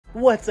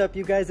What's up,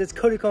 you guys? It's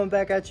Cody coming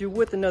back at you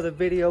with another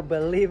video,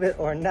 believe it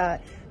or not.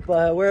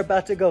 But we're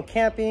about to go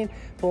camping,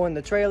 pulling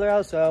the trailer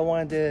out, so I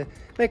wanted to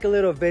make a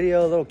little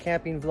video, a little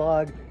camping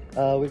vlog.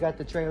 We got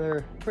the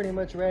trailer pretty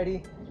much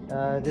ready.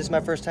 This is my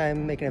first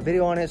time making a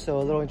video on it, so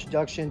a little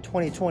introduction.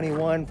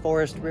 2021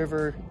 Forest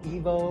River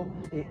Evo.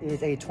 It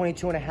is a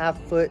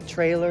 22.5-foot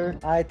trailer.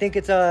 I think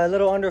it's a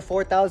little under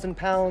 4,000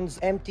 pounds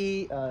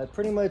empty.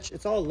 Pretty much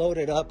it's all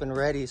loaded up and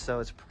ready, so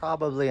it's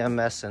probably a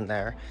mess in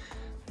there.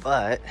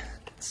 But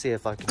let's see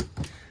if I'll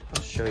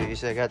show you.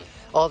 So I got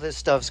all this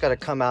stuff's got to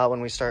come out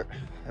when we start.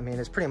 I mean,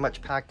 it's pretty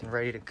much packed and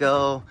ready to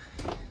go.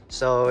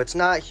 So it's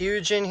not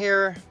huge in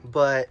here,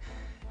 but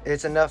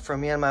it's enough for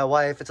me and my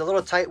wife. It's a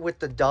little tight with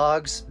the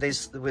dogs.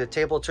 The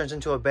table turns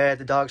into a bed.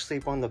 The dogs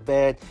sleep on the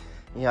bed.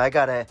 You know, I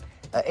got a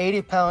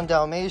 80-pound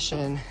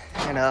Dalmatian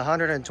and a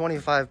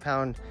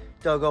 125-pound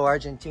Dogo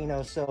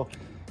Argentino. So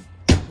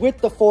with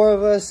the four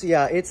of us,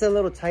 yeah, it's a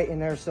little tight in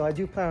there. So I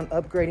do plan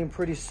on upgrading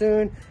pretty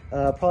soon.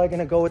 Probably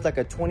gonna go with like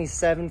a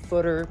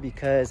 27-footer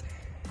because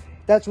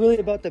that's really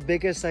about the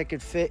biggest I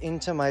could fit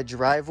into my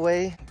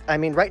driveway. I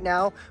mean, right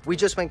now, we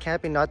just went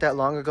camping not that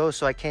long ago,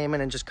 so I came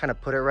in and just kind of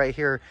put it right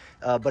here.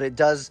 But it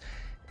does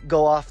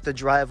go off the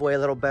driveway a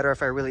little better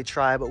if I really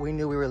try, but we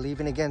knew we were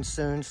leaving again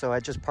soon, so I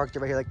just parked it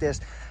right here like this.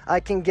 I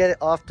can get it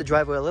off the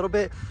driveway a little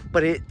bit,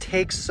 but it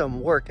takes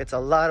some work. It's a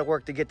lot of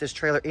work to get this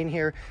trailer in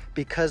here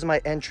because my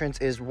entrance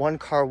is 1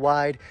 car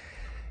wide.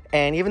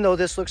 And even though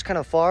this looks kind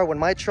of far, when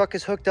my truck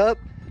is hooked up,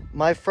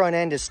 my front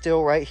end is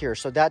still right here,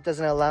 so that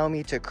doesn't allow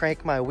me to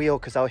crank my wheel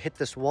because I'll hit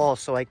this wall,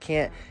 so I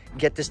can't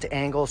get this to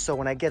angle. So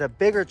when I get a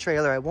bigger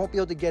trailer, I won't be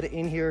able to get it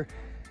in here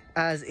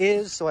as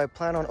is, so I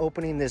plan on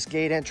opening this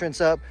gate entrance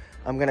up.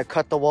 I'm gonna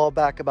cut the wall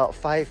back about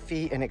 5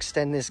 feet and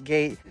extend this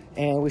gate,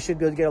 and we should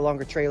be able to get a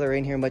longer trailer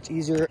in here much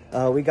easier.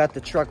 We got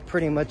the truck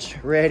pretty much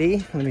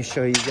ready. Let me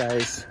show you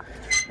guys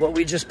what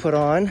we just put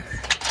on.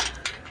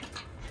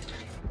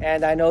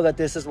 And I know that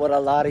this is what a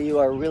lot of you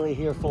are really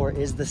here for,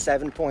 is the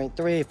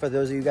 7.3. For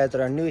those of you guys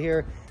that are new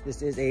here,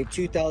 this is a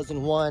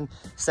 2001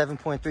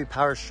 7.3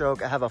 Power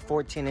Stroke. I have a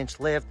 14-inch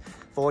lift,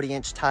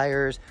 40-inch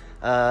tires,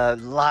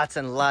 lots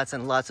and lots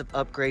and lots of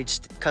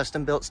upgrades,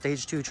 custom built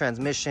stage 2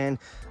 transmission,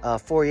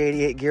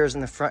 488 gears in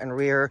the front and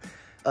rear,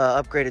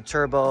 upgraded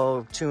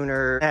turbo,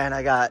 tuner, and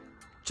I got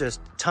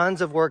just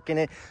tons of work in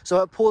it,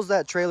 so it pulls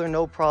that trailer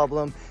no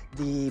problem.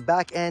 The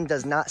back end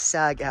does not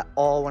sag at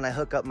all when I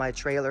hook up my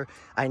trailer.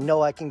 I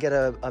know I can get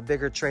a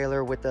bigger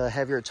trailer with a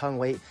heavier tongue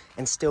weight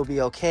and still be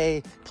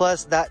okay.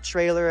 Plus that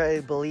trailer, I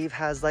believe,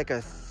 has like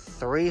a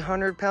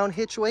 300-pound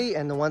hitch weight,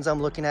 and the ones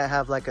I'm looking at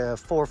have like a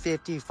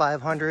 450,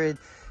 500.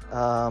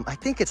 I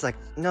think it's like,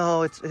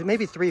 no, it's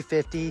maybe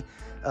 350,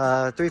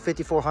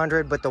 350,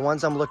 400, but the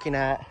ones I'm looking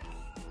at,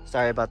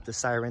 sorry about the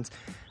sirens,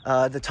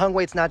 the tongue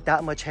weight's not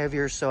that much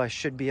heavier, so I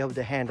should be able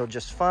to handle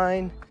just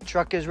fine.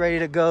 Truck is ready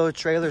to go.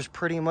 Trailer's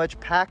pretty much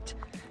packed,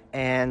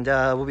 and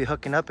we'll be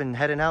hooking up and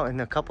heading out in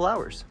a couple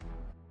hours.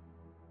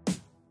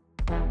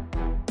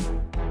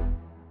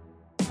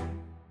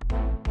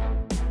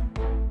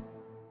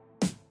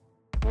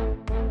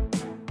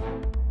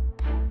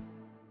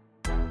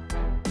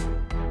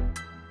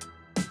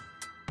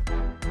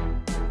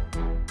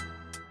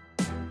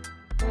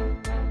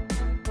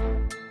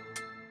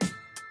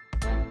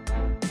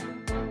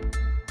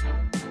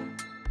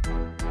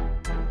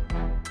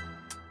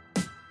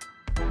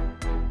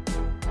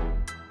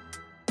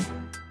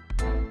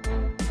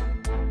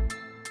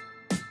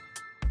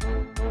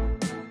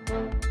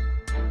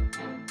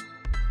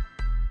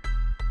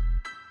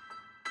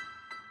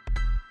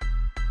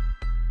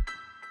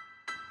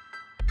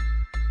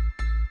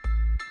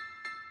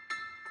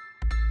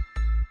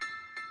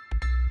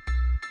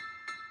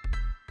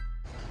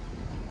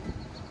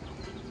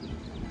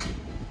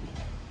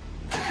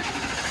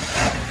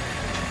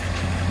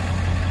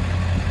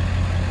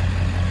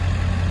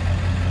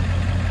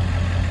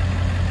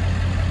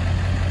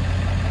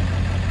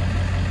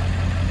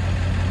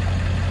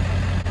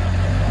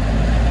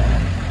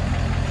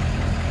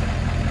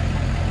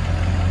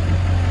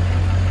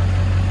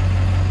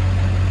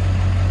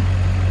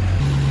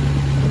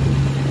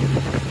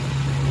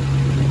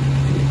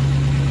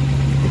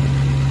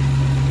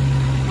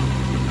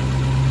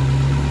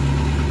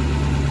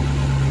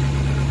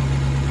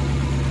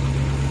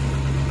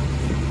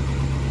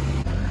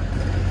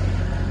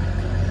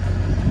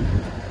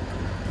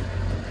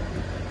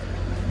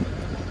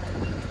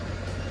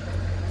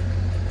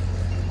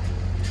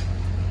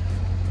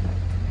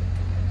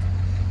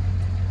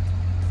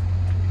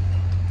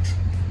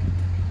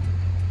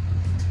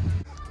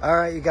 All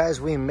right, you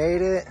guys, we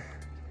made it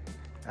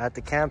at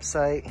the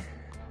campsite.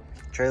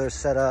 Trailer's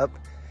set up,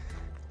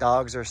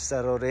 dogs are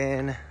settled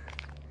in,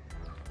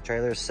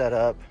 trailer's set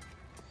up,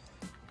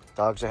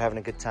 dogs are having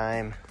a good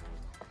time.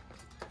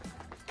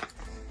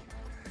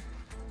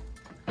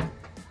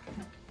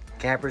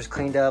 Camper's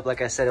cleaned up.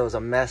 Like I said, it was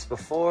a mess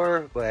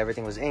before, but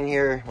everything was in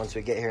here. Once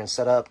we get here and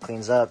set up,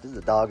 cleans up. This is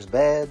the dog's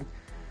bed.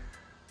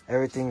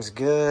 Everything's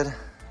good.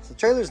 The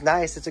trailer's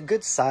nice. It's a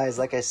good size.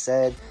 Like I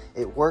said,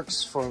 it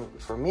works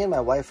for me and my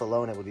wife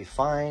alone. It would be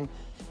fine.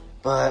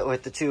 But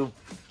with the two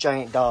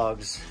giant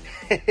dogs,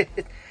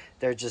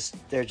 they're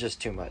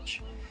just too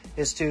much.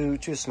 It's too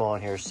small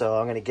in here. So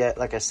I'm gonna get,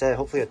 like I said,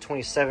 hopefully a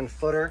 27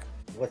 footer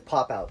with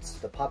pop outs.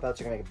 The pop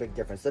outs are gonna make a big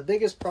difference. The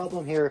biggest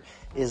problem here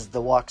is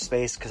the walk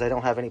space, because I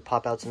don't have any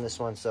pop outs in this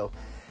one. So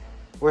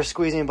we're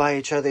squeezing by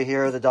each other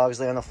here. The dogs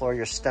lay on the floor,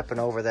 you're stepping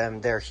over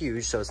them. They're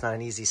huge, so it's not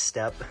an easy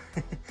step.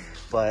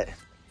 But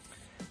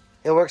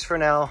it works for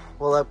now.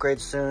 We'll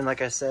upgrade soon.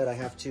 Like I said, I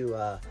have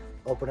to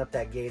open up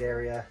that gate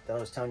area that I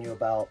was telling you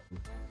about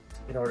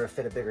in order to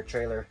fit a bigger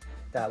trailer.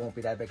 That won't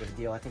be that big of a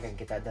deal. I think I can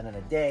get that done in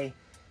a day.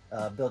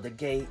 Build a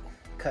gate,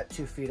 cut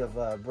 2 feet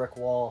of brick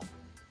wall,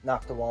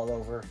 knock the wall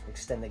over,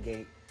 extend the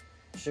gate.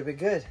 Should be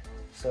good.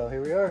 So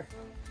here we are.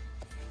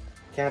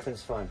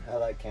 Camping's fun. I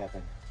like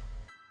camping.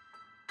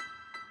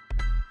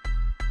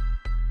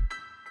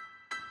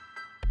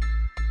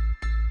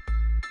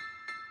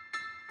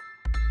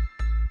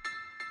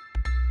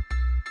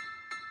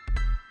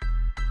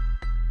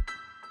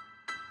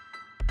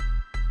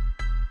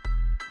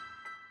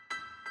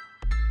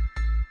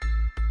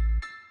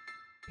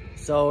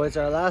 So it's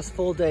our last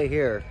full day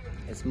here.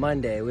 It's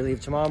Monday. We leave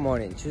tomorrow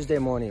morning. Tuesday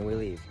morning we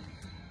leave.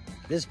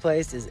 This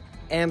place is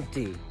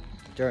empty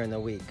during the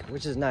week,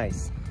 which is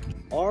nice.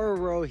 Our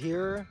row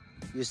here,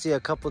 you see a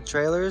couple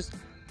trailers,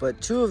 but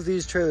 2 of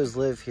these trailers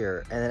live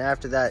here. And then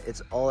after that,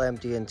 it's all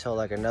empty until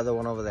like another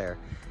one over there.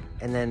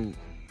 And then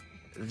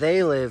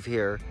they live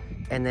here,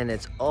 and then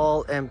it's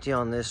all empty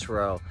on this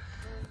row.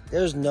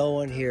 There's no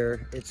one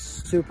here. It's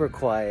super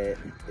quiet.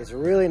 It's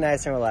really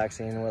nice and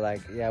relaxing. And we're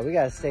like, yeah, we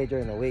gotta stay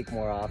during the week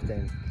more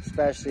often,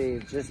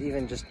 especially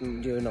even just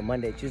doing a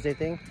Monday, Tuesday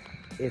thing.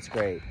 It's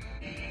great.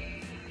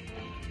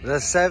 The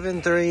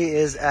 7.3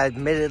 is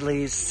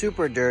admittedly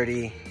super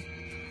dirty.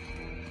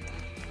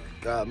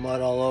 Got mud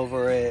all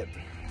over it.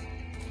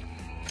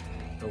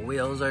 The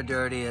wheels are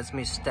dirty. That's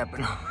me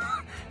stepping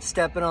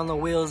on the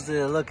wheels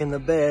to look in the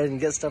bed and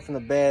get stuff in the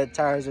bed.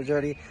 Tires are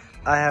dirty.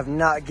 I have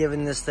not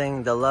given this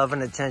thing the love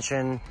and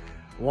attention,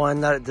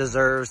 1, that it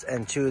deserves,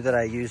 and 2, that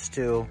I used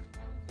to.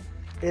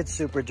 It's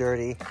super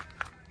dirty.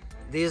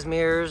 These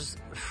mirrors,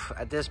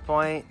 at this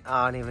point,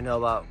 I don't even know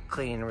about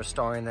cleaning and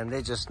restoring them.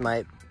 They just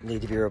might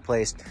need to be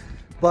replaced.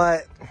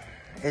 But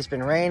it's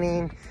been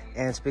raining,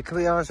 and to be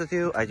completely honest with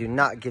you, I do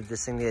not give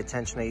this thing the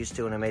attention I used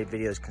to when I made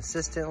videos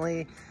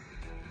consistently.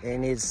 It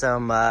needs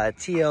some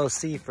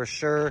TLC for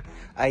sure.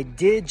 I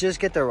did just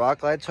get the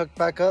rock lights hooked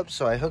back up,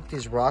 so I hooked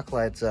these rock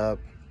lights up.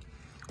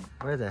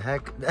 Where the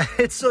heck?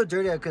 It's so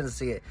dirty I couldn't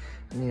see it.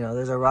 And, you know,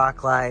 there's a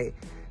rock light.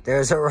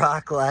 There's a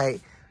rock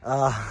light.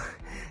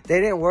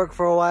 They didn't work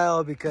for a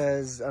while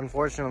because,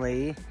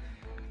 unfortunately,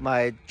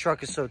 my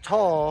truck is so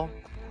tall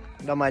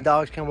that my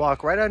dogs can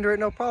walk right under it,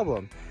 no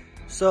problem.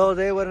 So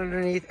they went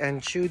underneath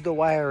and chewed the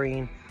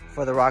wiring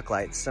for the rock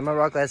lights. Some of my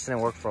rock lights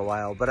didn't work for a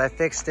while, but I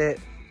fixed it.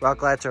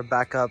 Rock lights are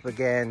back up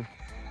again.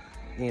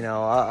 You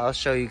know, I'll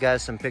show you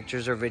guys some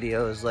pictures or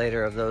videos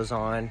later of those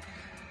on.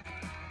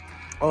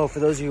 Oh,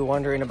 for those of you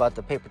wondering about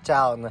the paper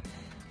towel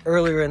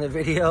earlier in the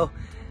video,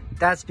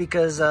 that's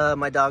because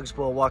my dogs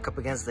will walk up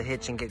against the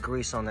hitch and get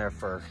grease on their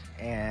fur,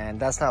 and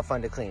that's not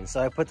fun to clean. So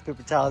I put the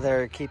paper towel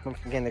there, keep them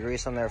from getting the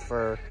grease on their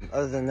fur.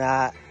 Other than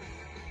that,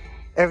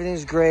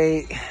 everything's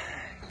great.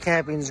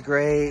 Camping's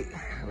great.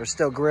 We're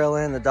still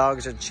grilling. The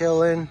dogs are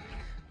chilling,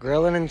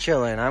 grilling and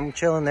chilling. I'm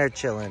chilling, they're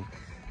chilling.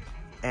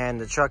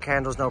 And the truck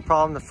handles no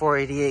problem. The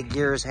 488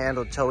 gears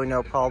handle totally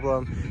no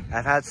problem.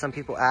 I've had some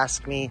people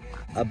ask me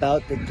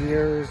about the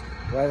gears,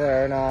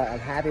 whether or not I'm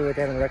happy with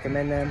them and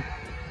recommend them.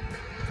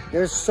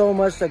 There's so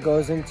much that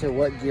goes into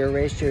what gear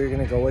ratio you're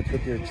gonna go with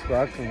your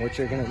truck and what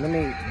you're gonna, let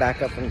me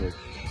back up from the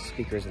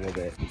speakers a little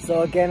bit.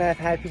 So again, I've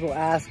had people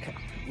ask,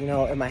 you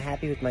know, am I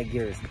happy with my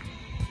gears?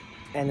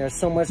 And there's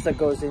so much that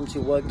goes into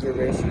what gear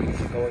ratio you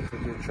should go with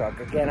your truck.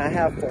 Again, I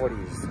have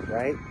 40s,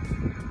 right?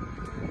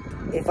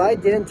 If I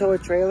didn't tow a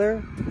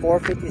trailer,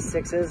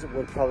 456s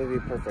would probably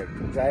be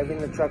perfect. Driving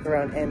the truck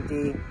around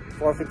empty,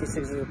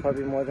 456s would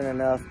probably be more than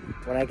enough.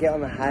 When I get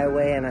on the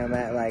highway and I'm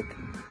at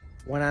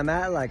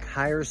like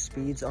higher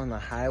speeds on the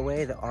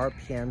highway, the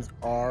RPMs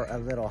are a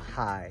little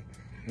high.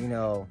 You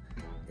know,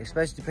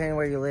 especially depending on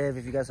where you live,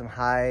 if you got some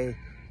high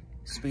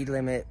speed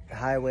limit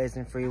highways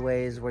and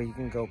freeways where you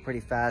can go pretty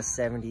fast,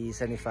 70,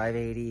 75,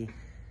 80,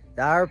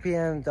 the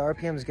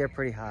RPMs get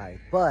pretty high.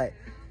 But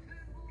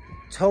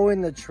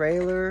towing the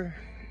trailer,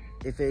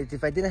 if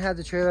I didn't have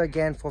the trailer,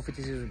 again,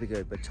 456 would be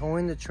good. But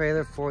towing the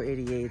trailer,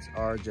 488s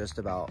are just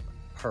about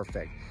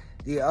perfect.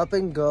 The up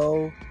and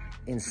go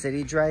in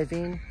city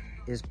driving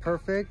is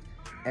perfect,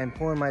 and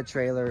pulling my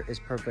trailer is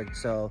perfect.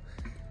 So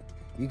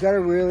you got to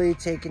really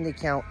take into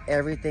account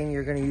everything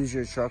you're going to use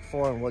your truck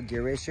for and what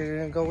gear ratio you're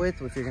going to go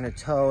with. If you're going to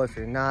tow, if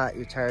you're not,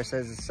 your tire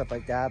size and stuff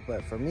like that.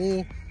 But for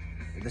me,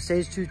 the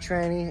Stage 2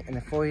 tranny and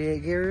the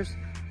 48 gears,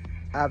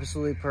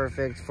 absolutely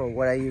perfect for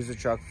what I use the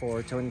truck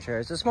for, towing the trailer.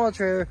 It's a small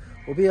trailer.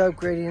 We'll be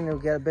upgrading and we'll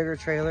get a bigger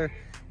trailer.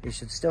 It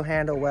should still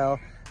handle well.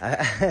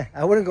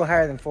 I wouldn't go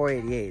higher than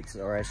 488s,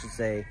 or I should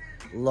say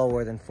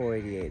lower than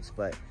 488s,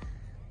 but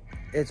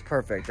it's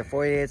perfect. The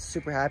 488s,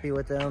 super happy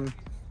with them.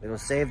 It'll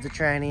save the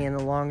tranny in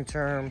the long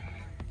term.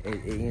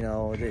 You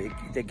know,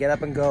 the get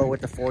up and go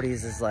with the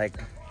 40s is like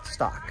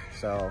stock.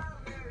 So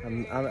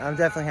I'm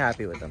definitely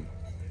happy with them.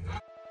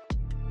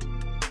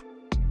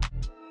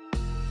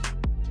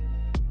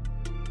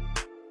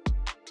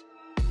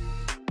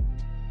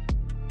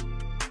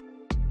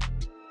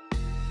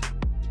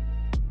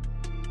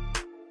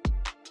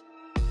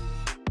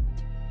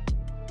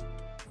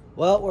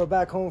 Well, we're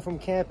back home from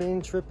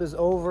camping. Trip is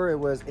over. It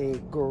was a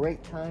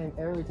great time.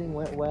 Everything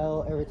went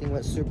well. Everything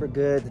went super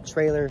good. The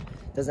trailer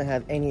doesn't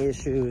have any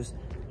issues.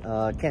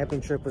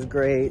 Camping trip was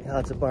great.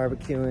 Lots of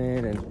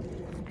barbecuing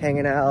and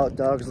hanging out.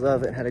 Dogs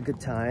love it. Had a good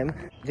time.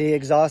 The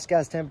exhaust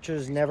gas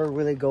temperatures never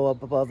really go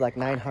up above like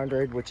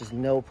 900, which is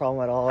no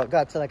problem at all. It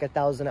got to like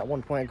 1,000 at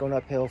one point going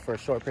uphill for a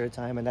short period of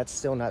time, and that's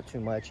still not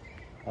too much.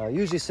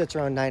 Usually sits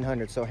around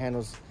 900, so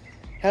handles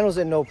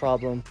it no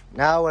problem.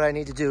 Now what I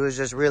need to do is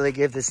just really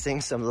give this thing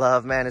some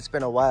love, man. It's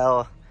been a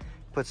while.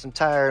 Put some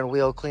tire and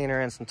wheel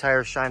cleaner and some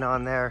tire shine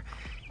on there.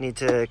 Need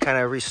to kind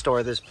of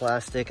restore this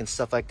plastic and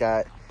stuff like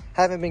that.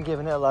 Haven't been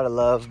giving it a lot of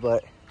love,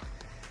 but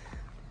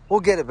we'll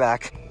get it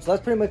back. So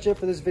that's pretty much it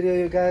for this video,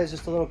 you guys.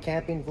 Just a little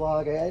camping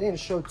vlog. I didn't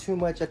show too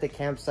much at the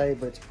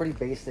campsite, but it's pretty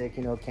basic,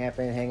 you know,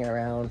 camping, hanging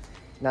around,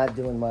 not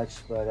doing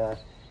much, but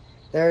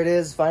there it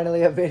is,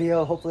 finally a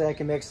video. Hopefully I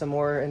can make some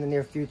more in the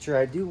near future.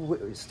 I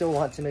do still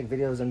want to make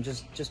videos. I'm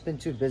just been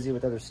too busy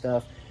with other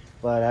stuff,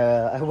 but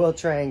I will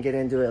try and get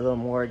into it a little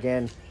more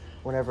again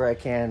whenever I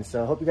can.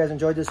 So hope you guys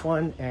enjoyed this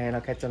one, and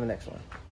I'll catch you on the next one.